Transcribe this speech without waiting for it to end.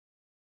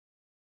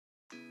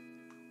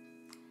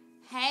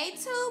Hey,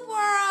 Tube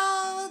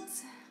World.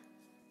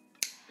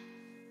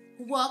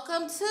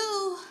 Welcome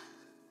to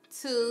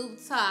Tube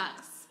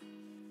Talks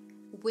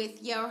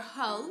with your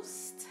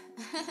host,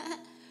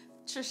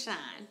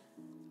 Trishan.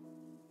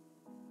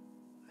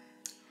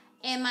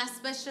 And my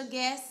special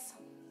guest,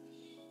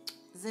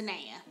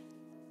 Zanaya.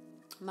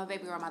 My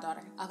baby girl, my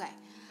daughter. Okay.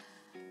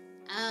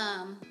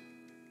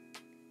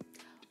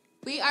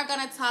 We are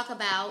going to talk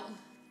about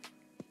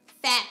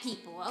fat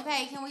people.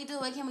 Okay, can we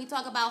do it? Can we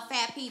talk about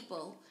fat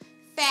people?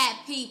 Fat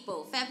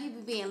people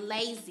being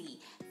lazy,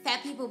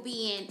 fat people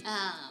being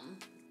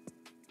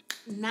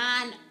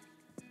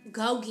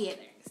non-go-getters,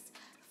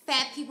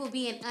 fat people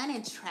being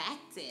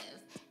unattractive,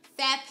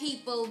 fat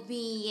people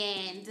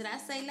being, did I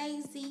say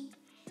lazy?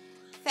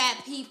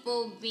 Fat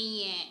people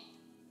being,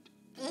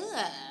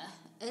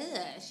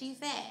 she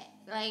fat.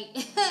 Like,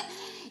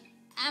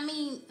 I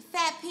mean,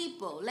 fat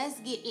people. Let's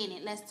get in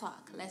it. Let's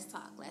talk about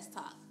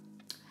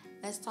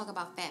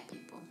fat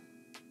people.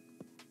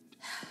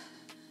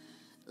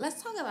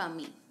 Let's talk about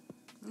me,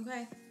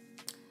 okay?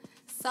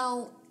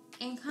 So,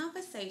 in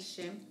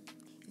conversation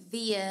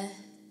via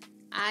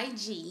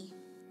IG,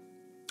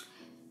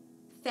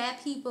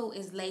 fat people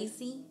is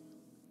lazy,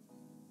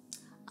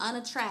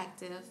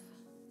 unattractive,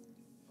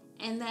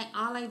 and that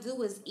all I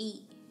do is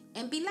eat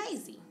and be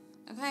lazy,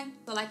 okay?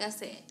 So, like I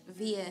said,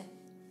 via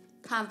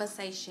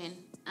conversation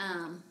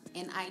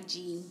in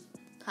IG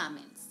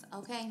comments,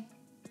 okay,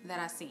 that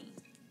I seen.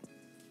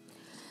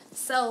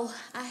 So,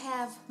 I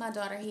have my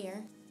daughter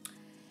here.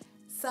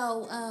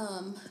 So,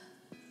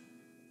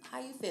 how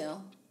you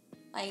feel?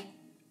 Like,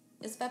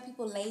 is fat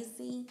people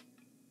lazy?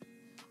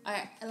 Or,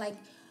 like,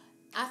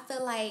 I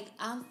feel like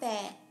I'm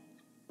fat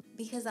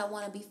because I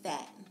want to be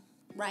fat,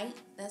 right?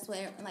 That's what,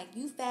 like,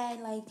 you fat,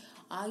 like,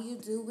 all you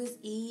do is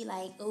eat,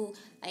 like, oh,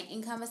 like,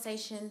 in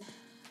conversation,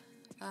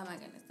 oh my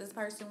goodness, this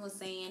person was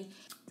saying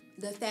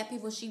the fat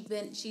people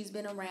she's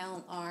been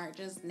around are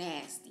just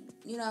nasty.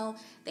 You know,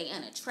 they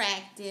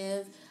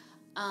unattractive.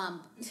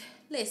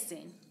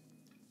 Listen,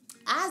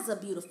 I's a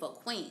beautiful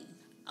queen,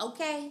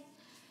 okay?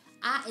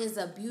 I is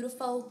a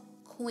beautiful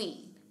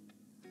queen,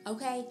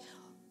 okay?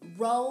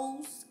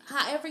 Rose,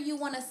 however you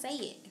want to say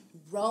it.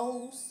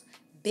 Rose,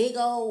 big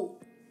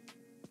old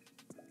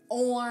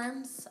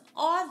arms,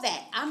 all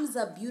that. I'm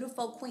a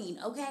beautiful queen,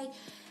 okay?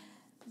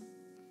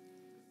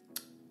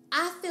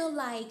 I feel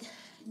like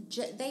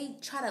they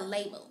try to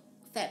label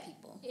fat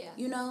people. Yeah.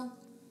 You know?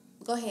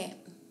 Go ahead.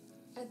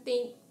 I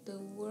think the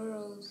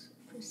world's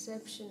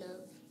perception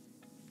of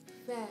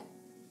fat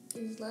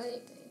is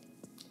like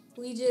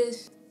we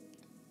just,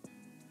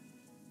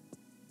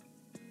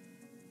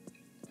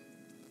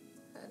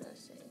 how do I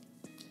say it?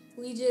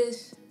 We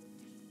just.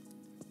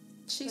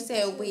 She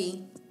said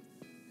we.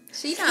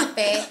 She not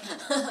fat.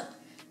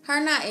 Her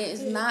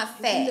is not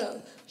fat.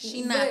 No,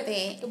 she not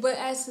fat. But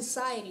as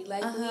society,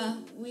 like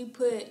we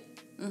put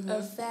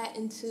a fat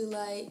into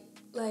like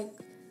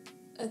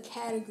a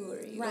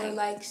category, right? Or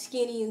like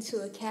skinny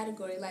into a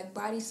category, like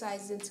body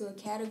size into a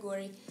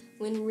category.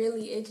 When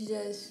really it's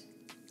just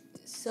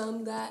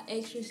some got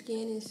extra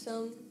skin and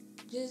some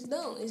just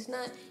don't. It's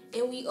not,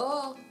 and we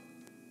all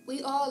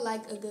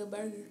like a good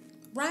burger,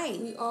 right?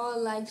 We all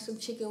like some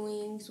chicken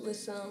wings with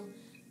some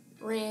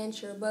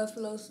ranch or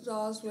buffalo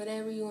sauce,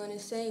 whatever you want to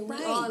say.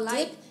 We all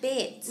like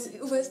it.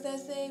 What's that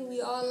saying?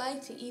 We all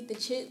like to eat the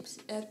chips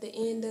at the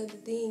end of the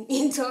thing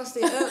and toss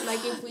it up,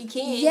 like if we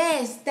can.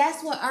 Yes,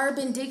 that's what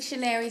Urban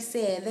Dictionary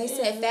said. They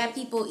said fat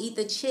people eat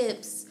the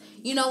chips.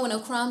 You know, when the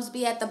crumbs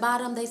be at the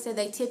bottom, they said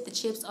they tip the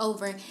chips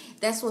over.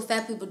 That's what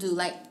fat people do.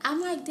 Like, I'm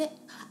like that.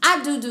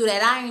 I do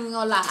that. I ain't even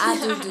gonna lie. I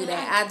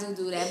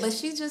do that. But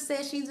she just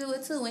said she do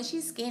it too, and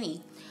she's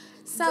skinny.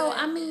 So, but,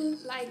 I mean,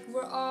 like,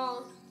 we're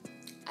all.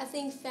 I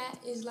think fat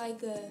is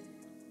like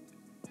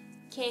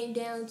came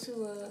down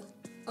to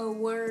a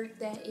word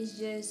that is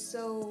just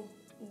so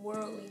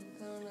worldly.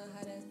 I don't know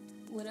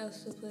what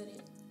else to put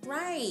it.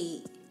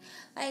 Right.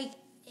 Like,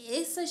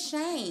 it's a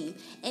shame.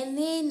 And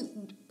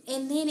then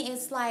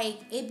it's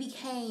like, it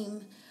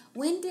became,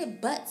 when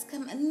did butts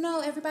come? No,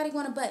 everybody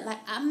want a butt. Like,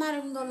 I'm not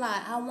even gonna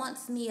lie. I want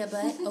me a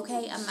butt,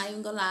 okay? I'm not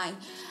even gonna lie.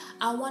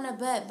 I want a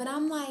butt, but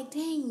I'm like,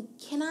 dang,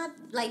 can I,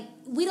 like,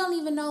 we don't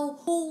even know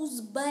whose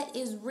butt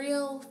is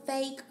real,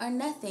 fake, or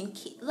nothing.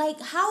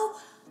 Like, how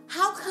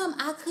come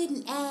I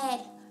couldn't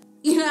add,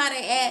 you know how to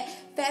add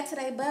fat to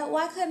their butt?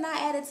 Why couldn't I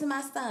add it to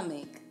my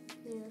stomach?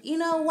 Yeah. You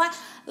know, why,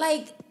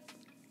 like,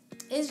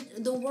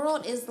 the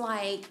world is,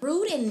 like,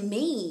 rude and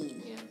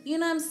mean. Yeah. You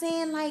know what I'm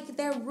saying? Like,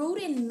 they're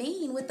rude and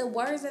mean with the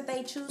words that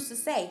they choose to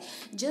say.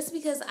 Just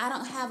because I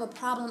don't have a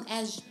problem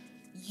as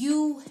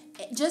you,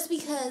 just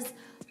because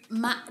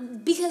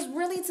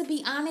really, to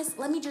be honest,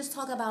 let me just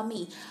talk about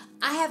me.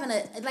 I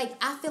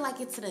feel like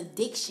it's an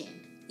addiction.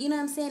 You know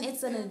what I'm saying?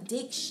 It's an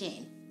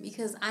addiction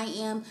because I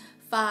am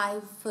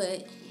 5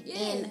 foot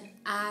and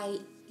I,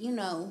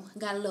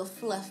 got a little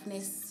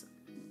fluffiness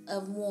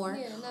of more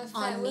not fat.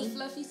 on What me.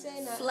 Fluffy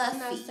say? Fluffy. I'm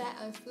not fat,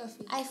 I'm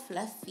fluffy. I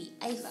fluffy.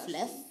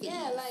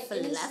 Yeah, like, fluffy.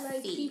 and it's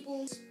like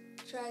people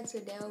try to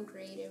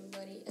downgrade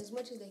everybody as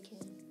much as they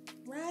can.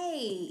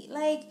 Right.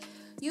 Like,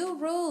 you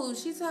rude.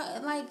 She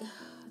talk like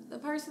the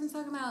person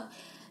talking about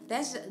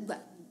that's just,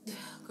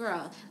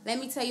 girl, let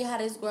me tell you how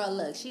this girl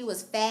looked. She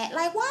was fat.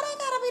 Like, why that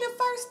gotta be the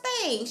first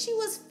thing? She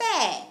was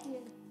fat. Yeah.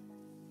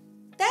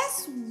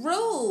 That's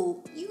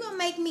rude. You gonna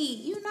make me,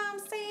 you know what I'm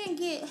saying,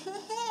 get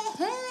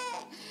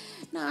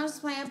no, I'm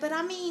just playing. But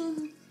I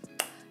mean,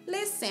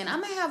 listen,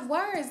 I'm gonna have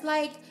words.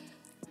 Like,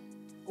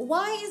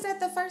 why is that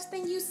the first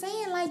thing you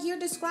saying? Like, you're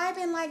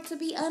describing, like, to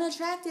be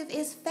unattractive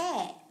is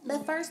fat. The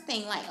first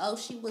thing, like, oh,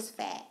 she was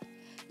fat.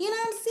 You know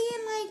what I'm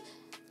saying? Like,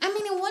 I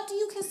mean, and what do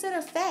you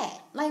consider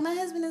fat? Like, my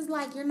husband is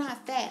like, you're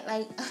not fat.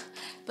 Like,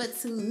 but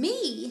to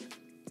me,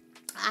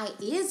 I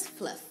is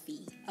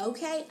fluffy,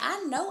 okay?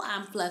 I know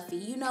I'm fluffy,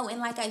 you know, and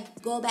like I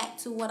go back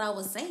to what I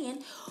was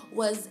saying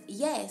was,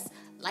 yes,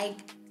 like,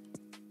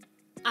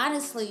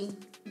 honestly,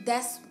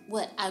 that's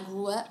what I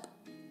grew up,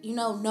 you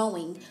know,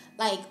 knowing.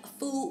 Like,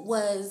 food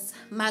was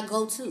my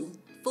go-to.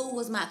 Food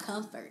was my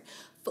comfort.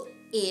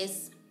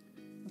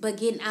 But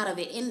getting out of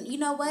it. And you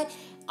know what?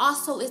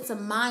 Also, it's a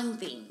mind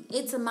thing.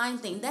 It's a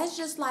mind thing. That's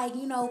just like,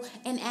 you know,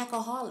 an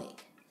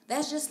alcoholic.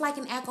 That's just like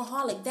an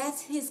alcoholic.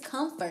 That's his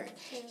comfort.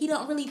 He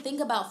don't really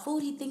think about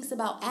food. He thinks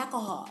about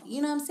alcohol.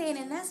 You know what I'm saying?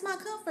 And that's my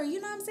comfort.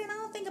 You know what I'm saying? I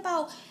don't think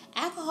about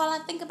alcohol. I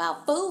think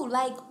about food.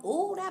 Like,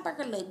 oh, that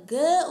burger look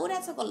good. Oh,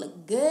 that taco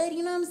look good.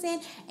 You know what I'm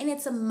saying? And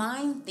it's a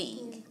mind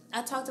thing.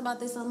 I talked about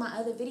this on my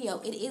other video.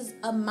 It is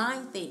a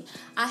mind thing.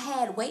 I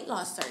had weight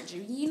loss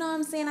surgery. You know what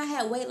I'm saying? I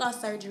had weight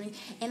loss surgery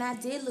and I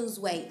did lose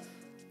weight.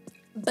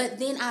 But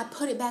then I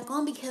put it back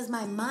on because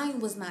my mind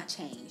was not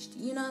changed.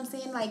 You know what I'm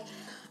saying? Like,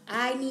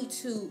 I need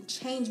to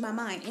change my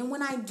mind. And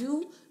when I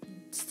do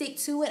stick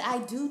to it,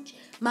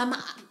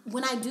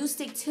 when I do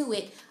stick to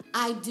it,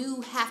 I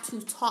do have to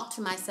talk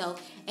to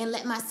myself and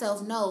let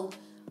myself know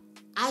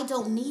I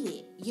don't need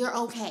it. You're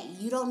okay.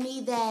 You don't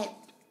need that,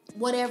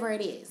 whatever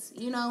it is,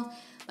 you know?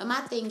 But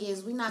my thing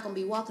is, we're not going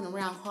to be walking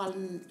around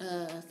calling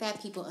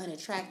fat people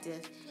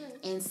unattractive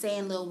and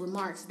saying little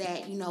remarks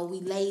that, you know,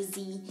 we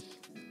lazy,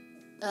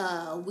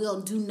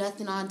 we'll do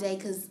nothing all day,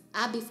 because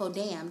I be for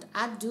damned.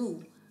 I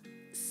do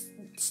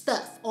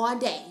stuff all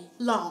day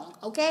long,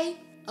 okay?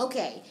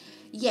 Okay,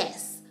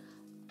 yes.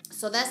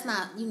 So that's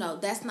not, you know,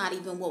 that's not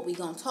even what we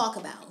gonna talk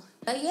about.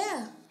 But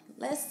yeah,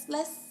 let's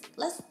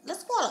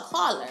call a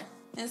caller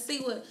and see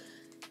what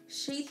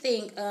she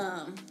think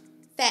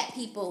fat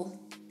people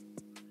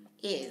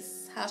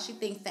is. How she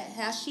think fat,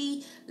 how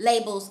she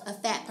labels a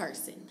fat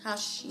person. How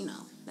she, you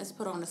know, let's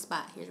put her on the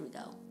spot. Here we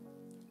go.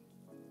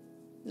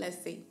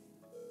 Let's see.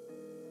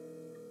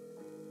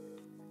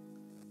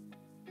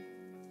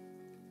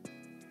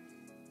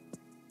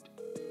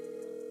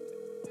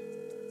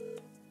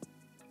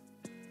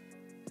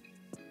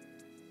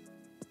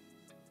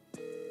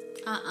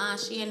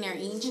 She in there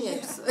eating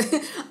chips.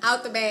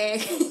 Out the bag.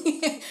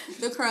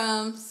 The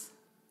crumbs.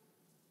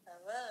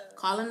 Hello.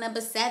 Caller number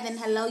 7.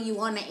 Hello, you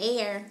on the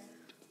air.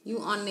 You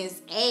on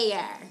this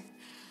air.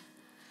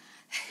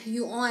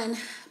 You on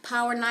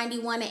Power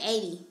 91 and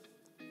 80.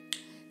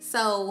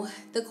 So,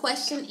 the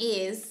question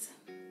is,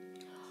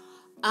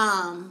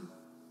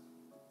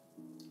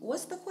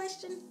 what's the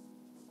question?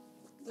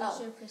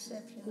 What's your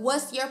perception?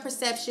 What's your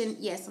perception?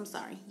 Yes, I'm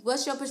sorry.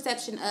 What's your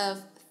perception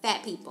of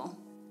fat people?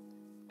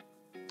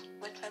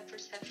 What's my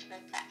perception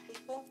of fat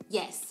people?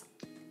 Yes.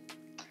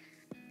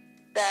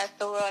 That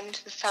the world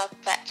needs to stop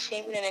fat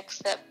shaming and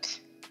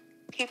accept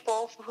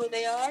people for who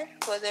they are,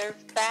 whether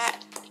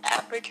fat,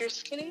 average, or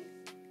skinny.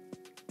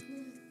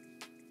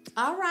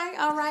 All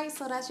right.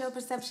 So that's your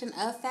perception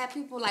of fat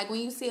people. Like, when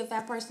you see a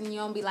fat person, you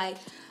don't be like,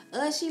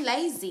 she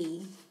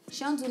lazy.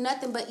 She don't do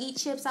nothing but eat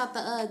chips out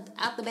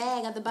the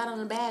bag, at the bottom of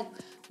the bag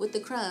with the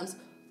crumbs.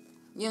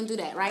 You don't do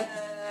that, right?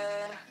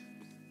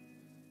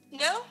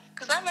 No,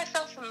 because I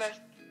myself am a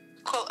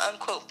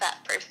quote-unquote fat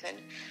person.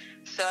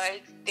 So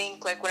I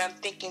think, like, when I'm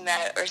thinking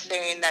that or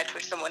saying that to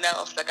someone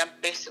else, like, I'm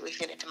basically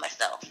saying it to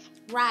myself.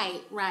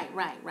 Right.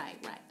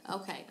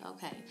 Okay.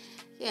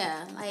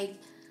 Yeah, like,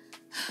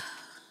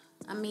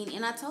 I mean,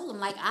 and I told him,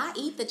 like, I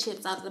eat the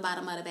chips out the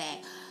bottom of the bag.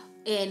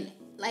 And,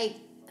 like,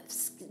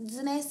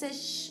 Janae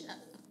says,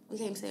 we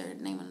can't say her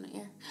name on the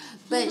air,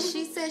 but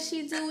she said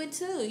she do it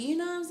too. You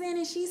know what I'm saying?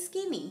 And she's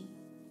skinny.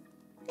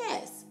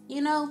 Yes,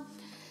 you know?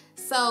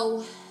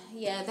 So,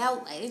 yeah,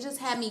 it just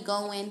had me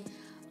going.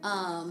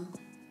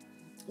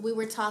 We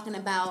were talking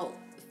about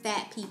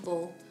fat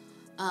people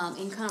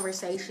in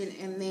conversation,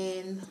 and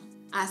then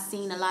I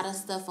seen a lot of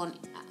stuff on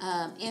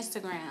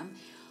Instagram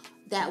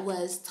that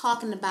was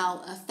talking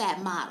about a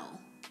fat model.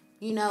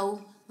 You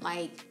know,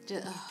 like,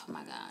 just, oh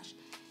my gosh.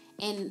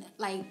 And,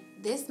 like,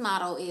 this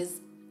model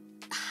is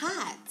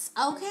hot,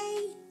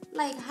 okay?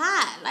 Like,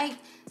 hot. Like,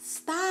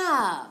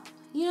 stop.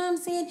 You know what I'm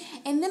saying?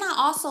 And then I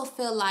also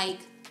feel like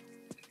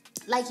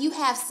you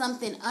have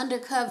something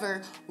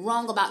undercover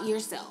wrong about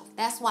yourself.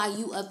 That's why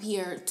you up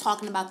here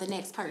talking about the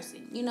next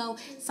person. You know,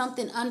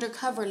 something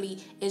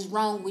undercoverly is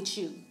wrong with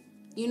you.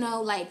 You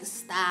know, like,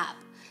 stop.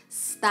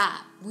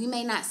 We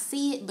may not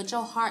see it, but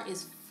your heart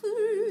is,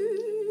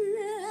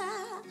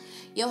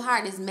 Your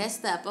heart is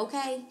messed up,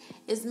 okay?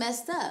 It's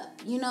messed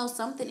up. You know,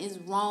 something is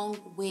wrong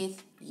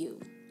with you.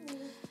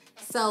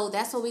 So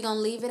that's what we're going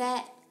to leave it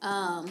at.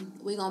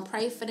 We're going to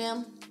pray for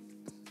them.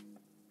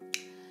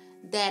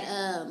 That,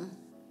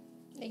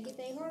 they get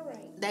their heart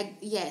right.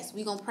 Yes,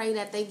 we're going to pray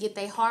that they get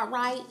their heart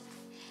right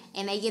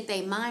and they get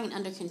their mind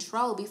under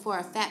control before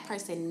a fat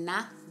person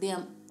knock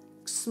them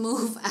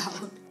smooth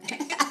out.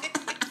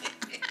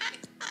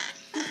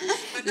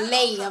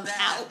 Lay them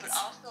out. But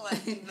also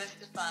like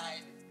demystify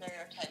the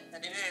stereotype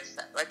that it is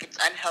like it's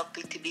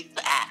unhealthy to be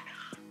fat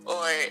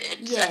or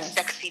it's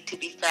unsexy to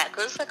be fat.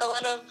 Because it's like a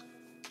lot of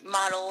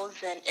models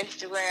and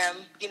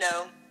Instagram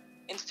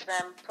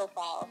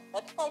profiles.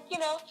 That's like,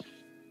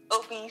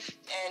 obese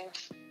and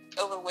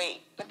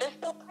overweight, but they're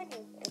still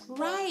pretty.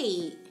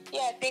 Right.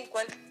 Yeah, I think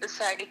once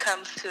society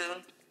comes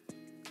to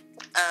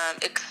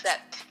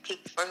accept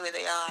people for who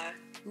they are,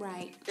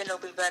 right, then it'll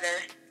be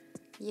better.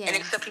 Yeah. And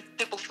accept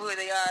people for who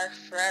they are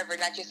forever,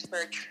 not just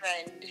for a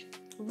trend.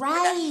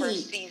 Right. Not for a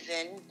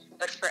season,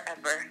 but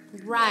forever.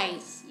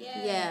 Right.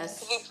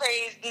 Yes. We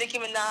praise Nicki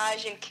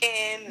Minaj and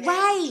Kim.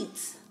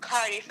 Right.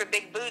 Cardi for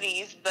big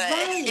booties, but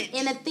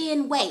in a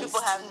thin waist.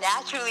 People have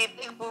naturally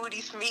big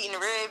booties from eating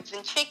ribs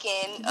and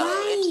chicken.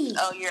 Right.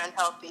 Oh, you're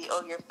unhealthy.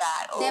 Oh, you're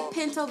fat. Oh, that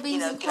pinto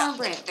beans and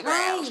cornbread.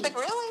 Right. It's like,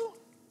 really?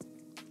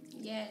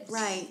 Yes.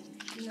 Right.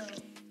 No.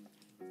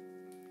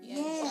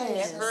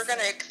 Yes. If we're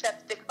gonna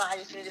accept thick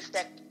bodies, we just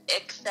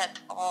accept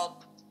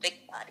all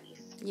thick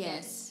bodies.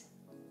 Yes.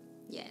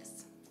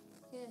 Yes.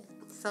 Yeah.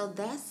 So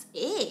that's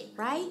it,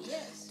 right?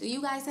 Yes. Do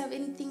you guys have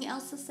anything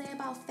else to say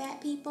about fat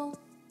people?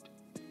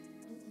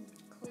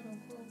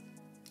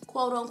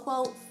 Quote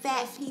unquote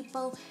fat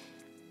people.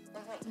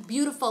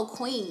 Beautiful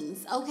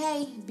queens,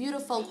 okay?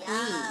 Beautiful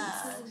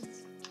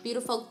queens.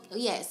 Beautiful,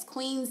 yes,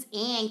 queens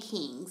and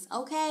kings,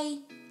 okay?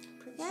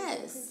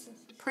 Yes.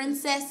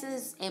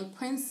 Princesses and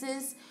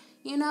princes,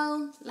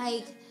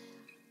 like,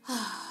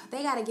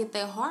 they got to get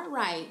their heart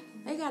right.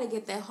 They got to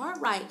get their heart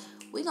right.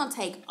 We're going to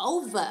take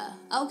over,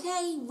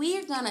 okay?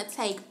 We're going to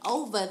take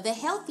over the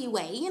healthy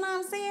way. You know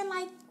what I'm saying?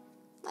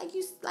 Like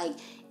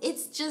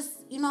it's just,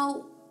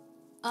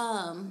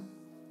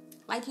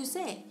 like you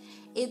said,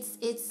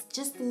 it's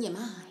just in your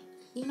mind,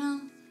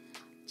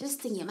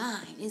 just in your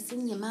mind. It's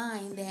in your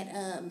mind that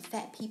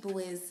fat people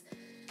is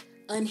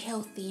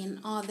unhealthy and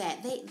all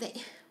that. They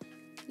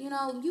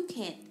you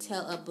can't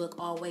tell a book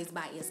always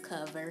by its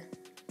cover.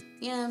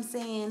 You know what I'm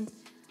saying?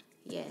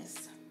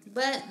 Yes.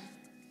 But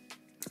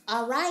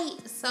all right.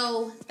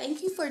 So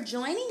thank you for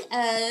joining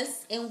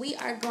us, and we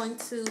are going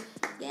to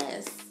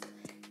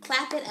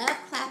clap it up,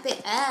 clap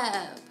it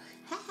up.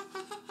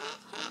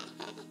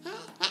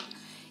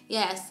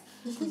 Yes.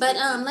 But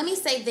let me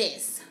say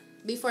this.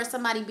 Before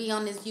somebody be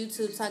on this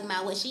YouTube talking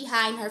about what she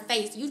hiding her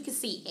face, you can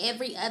see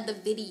every other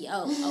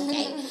video,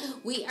 okay?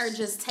 We are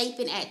just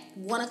taping at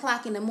 1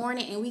 o'clock in the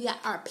morning, and we got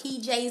our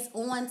PJs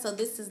on, so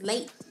this is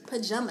late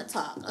pajama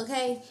talk,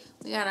 okay?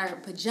 We got our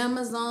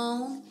pajamas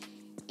on,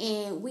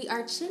 and we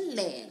are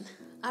chilling,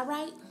 all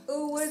right?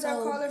 Oh, where's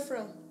our caller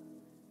from?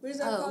 Where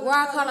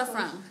our caller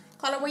from?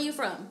 Caller, where you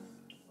from?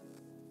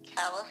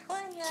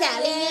 California.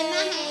 Cali in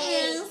the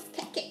house.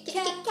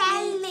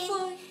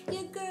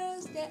 California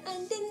girls, they're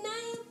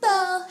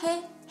undeniable.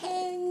 Hey,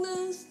 hang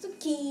loose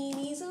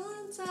bikinis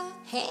on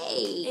top.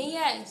 Hey. And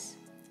yes,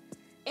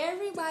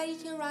 everybody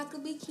can rock a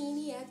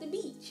bikini at the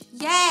beach.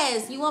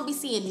 Yes, you won't be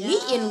seeing me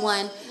in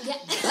one.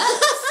 Yes.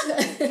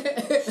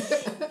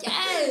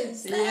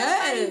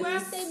 Everybody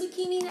rock their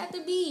bikinis at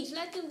the beach.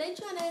 Let them. They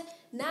trying to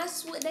not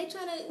sweat. They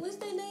trying to. What's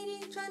their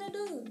lady trying to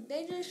do?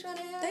 They just trying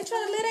to have. They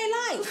trying to live their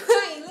life.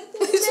 Right. Let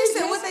them. She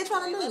said, "What they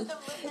trying to do?" Let them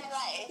live their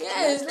life.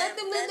 Yes. Let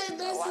them live their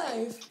best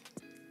life.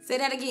 Say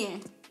that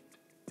again.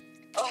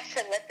 Oh, I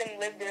said let them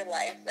live their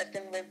life. Let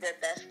them live their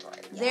best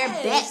life. Their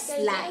best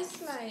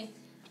life.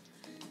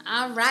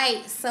 All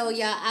right, so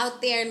y'all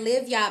out there,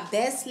 live y'all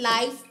best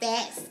life,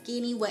 fat,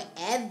 skinny,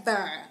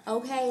 whatever.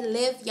 Okay,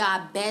 live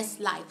y'all best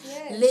life.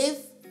 Yes. Live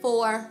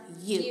for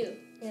you.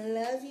 And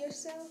love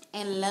yourself.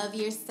 And love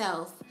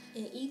yourself.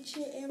 And each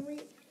and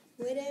every,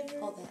 whatever.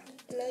 All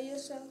that. Love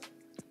yourself.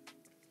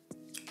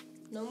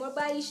 No more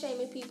body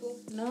shaming, people.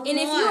 No more. And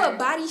if you're a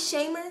body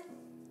shamer,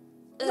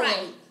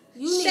 right,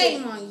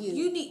 shame on you.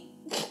 You need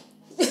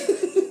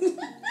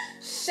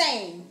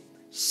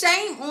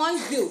shame on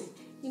you.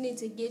 You need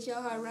to get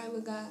your heart right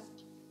with God.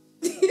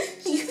 Right.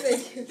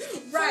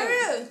 For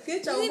real.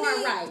 Get your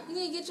heart right. You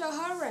need to get your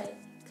heart right.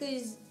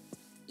 Because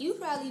you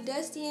probably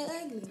dusty and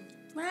ugly.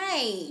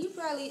 Right. You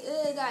probably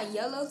got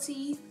yellow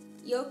teeth,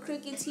 your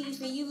crooked teeth,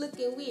 and you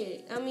looking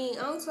weird. I mean,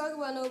 I don't talk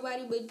about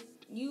nobody, but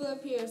you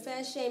up here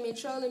fat shaming,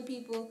 trolling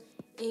people,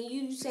 and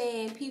you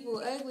saying people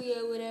ugly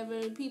or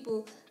whatever,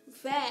 people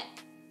fat.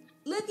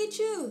 Look at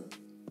you.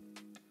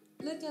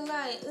 Looking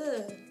like,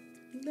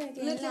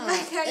 Looking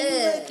like how you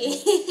looking.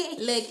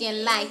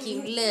 Looking like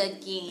you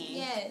looking.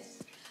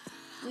 Yes.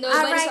 No,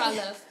 all but right. It's all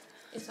love.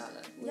 It's all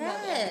love. We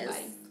love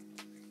everybody.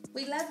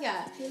 We love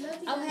y'all. We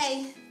love y'all.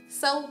 Okay,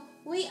 so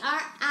we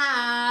are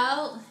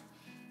out.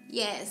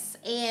 Yes,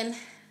 and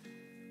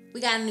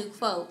we got a new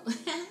quote.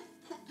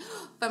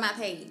 for my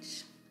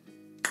page.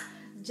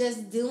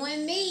 Just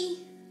doing me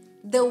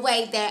the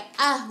way that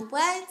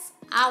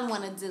I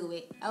want to do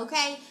it,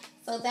 okay?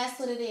 So that's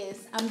what it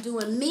is. I'm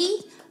doing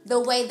me the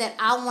way that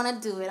I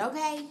want to do it,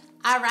 okay?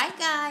 All right,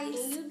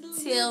 guys.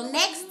 Till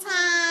next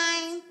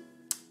time.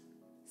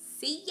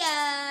 See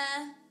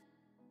ya.